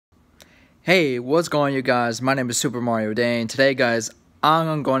Hey, what's going on, you guys? My name is Super Mario Day, and today, guys,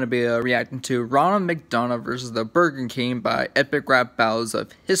 I'm going to be reacting to Ronald McDonald versus the Burger King by Epic Rap Battles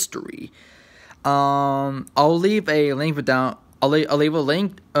of History. I'll leave a link down. I'll leave a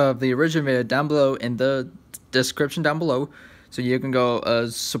link of the original video down below in the description down below, so you can go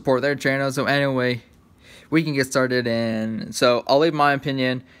support their channel. So anyway, we can get started, and so I'll leave my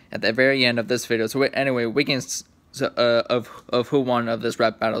opinion at the very end of this video. So anyway, we can. Of who won of this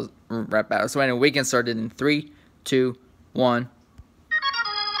rap battle. So anyway, we can start it in 3, 2, 1.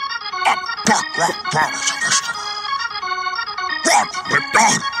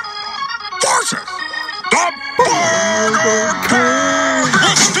 Forces the Burger King.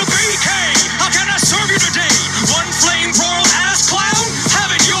 Welcome to BK. How can I serve you today? One flame broiled ass clown?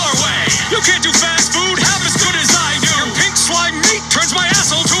 Have it your way. You can't do fast food half as good as I do. Your pink slime meat turns my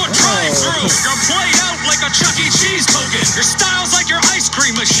asshole to a drive-through. You're played out like a Chuck E. Cheese token. Your style's like your ice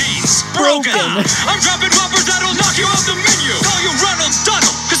cream machines. Broken. I'm dropping bumpers that'll knock you off the menu. Call you Ronald,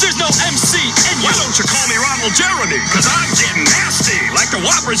 cause there's no MC in you. Why don't you call me Ronald Jeremy? Cause I'm getting nasty. Like the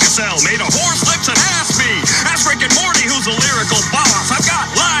Whoppers you sell, made of horse lips and ass me. Ask Rick and Morty, who's a lyrical boss. I've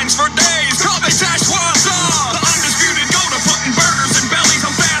got lines for days. Call me Szechuan sauce. The undisputed goat of putting burgers in bellies.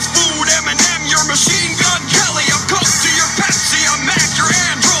 I'm fast food Eminem, your machine gun Kelly. I'm Coke to your Pepsi, I'm Mac, your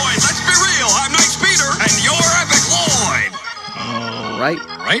Android. Let's be real, I'm Nice Peter, and you're Epic Lloyd.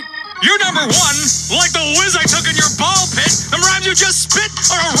 Right? You're number one, like the whiz I took in your ball pit. Them rhymes you just spit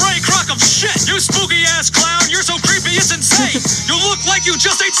are a Ray Kroc of shit. You spooky ass clown, you're so creepy it's insane. You look like you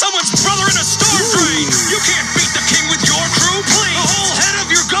just ate someone's brother in a storm drain. You can't beat the king with your crew, please. The whole head of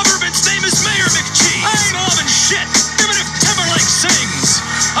your government's name is Mayor McCheese. I ain't loving shit, even if Timberlake sings.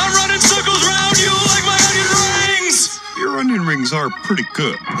 I'm running circles round you like my onion rings. Your onion rings are pretty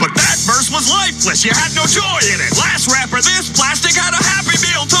good. But that verse was lifeless, you had no joy in it. Last rapper, this plastic had a Happy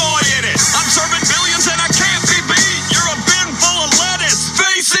Meal toy in it. I'm serving billions and I can't be beat. You're a bin full of lettuce,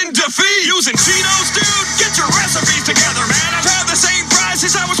 facing defeat. Using Cheetos, dude, get your recipes together, man. I've had the same fries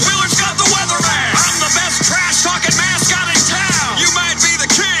since I was Willard Scott the Weatherman. I'm the best trash-talking mascot in town. You might be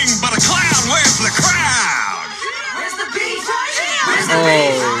the king, but a clown wears the crown. Where's the beef right here? Where's the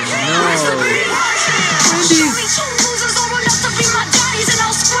beef right here? Where's the beef right here? Show me two losers old enough to be my daddies, and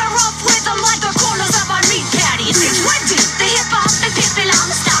I'll square off with them like the corners of my meat patties. It's Wendy, the hip-hop, the pippin'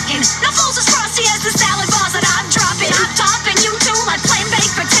 I'm stocking. No fools as frosty as the salad bars that I'm dropping. I'm topping you two like plain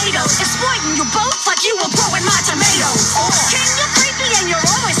baked potatoes. Exploiting you both like you were growing my tomatoes. King, you're creepy and you're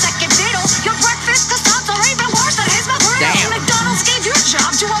always second fiddle. Your breakfast croissants are even worse than his McDonald's. McDonald's gave your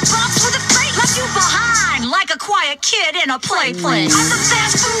job to a box with a fate. Left you behind like a quiet kid in a play place. I'm the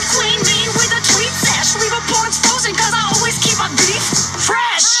fast food queen, mean with a tweet sash. Leave a porns frozen cause I always keep my beef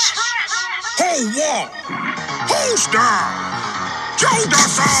fresh. Whole wall, who's down? Joe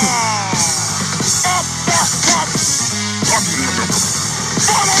Dawson! Up,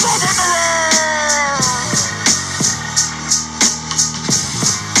 follow the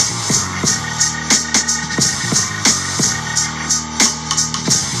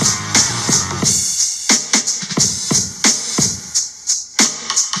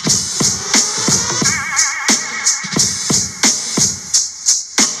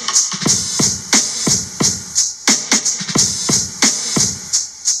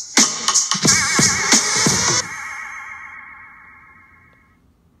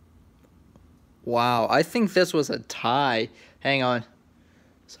Wow, I think this was a tie. Hang on.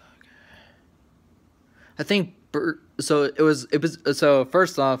 I think so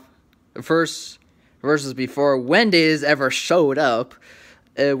first off, first versus before Wendy's ever showed up,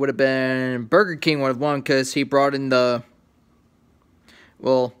 it would have been Burger King would have won because he brought in the.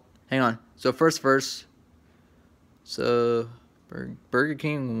 Well, hang on. So first verse. So Burger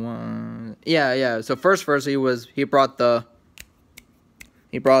King won. Yeah. So first verse he brought the.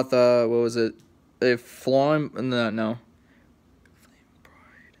 What was it? A flame? No.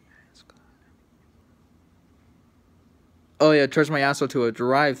 Oh yeah, turns my asshole to a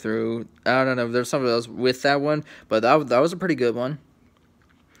drive-through. I don't know if there's something else with that one, but that was a pretty good one.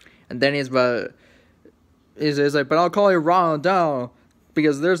 And then he's like, but I'll call you Ronald down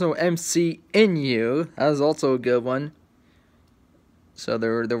because there's no MC in you. That was also a good one. So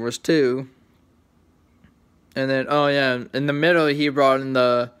there was two. And then in the middle he brought in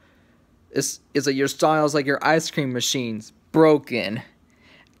the. It's like your style's like your ice cream machines. Broken.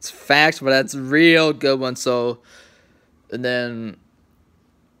 It's facts, but that's a real good one. So, and then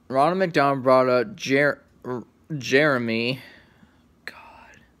Ronald McDonald brought up Jeremy.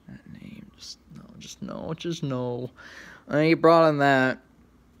 God, that name. Just no. And he brought in that.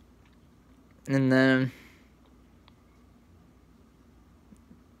 And then. And then, Ronald McDonald brought up Jeremy. God, that name. Just no. And he brought in that. And then. And then, Ronald McDonald brought up Jeremy. God, that name. Just no. Just no. And he brought in that. And then. And then, Ronald McDonald brought up Jeremy. God, that name.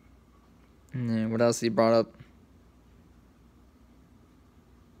 Just no. Just no. Yeah, what else he brought up?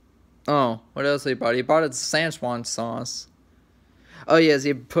 Oh, what else he brought? He brought a Szechuan sauce. Oh yes,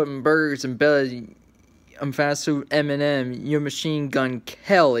 he put burgers and belly. I'm fast food M&M. Your machine gun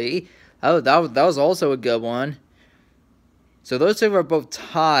Kelly. That was also a good one. So those two are both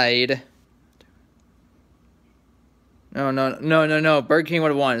tied. No. Burger King would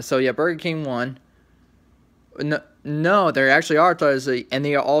have won. So yeah, Burger King won. No, they actually are toys, and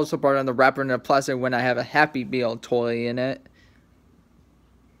they also brought on the wrapper in the plastic when I have a Happy Meal toy in it.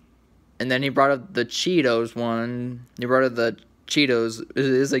 And then he brought up the Cheetos one. He brought up the Cheetos.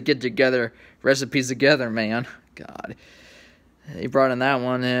 It's like get together recipes together, man. God, he brought in that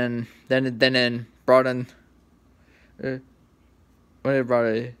one, and then brought in. What he brought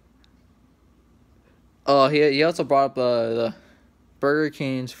in? Oh, he also brought up the Burger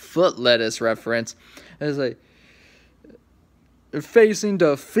King's foot lettuce reference. It's like facing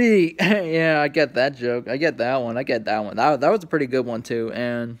defeat. Yeah, I get that joke. I get that one. That was a pretty good one too.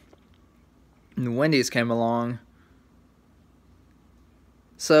 And Wendy's came along.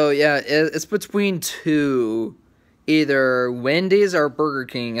 So yeah, it's between two, either Wendy's or Burger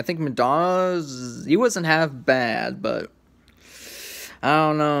King. I think McDonald's, he wasn't half bad, but I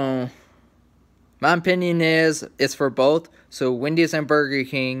don't know. My opinion is it's for both. So Wendy's and Burger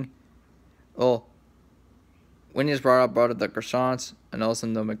King. Well, Wendy's brought up the croissants and also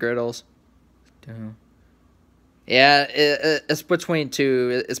the McGriddles. Yeah, it's between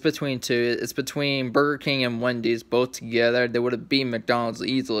two. It's between Burger King and Wendy's both together. They would have beat McDonald's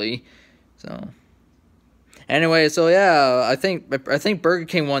easily. So anyway, so yeah, I think Burger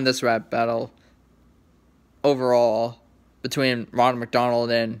King won this rap battle overall between Ronald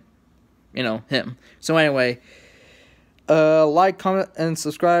McDonald and him. So anyway, like, comment, and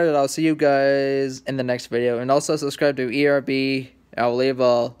subscribe, and I'll see you guys in the next video. And also subscribe to ERB. I will leave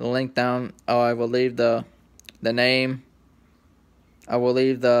the link down. Oh, I will leave the name. I will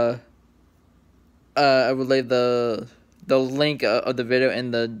leave the link of the video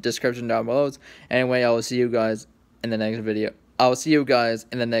in the description down below. Anyway, I will see you guys in the next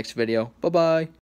video. Bye bye.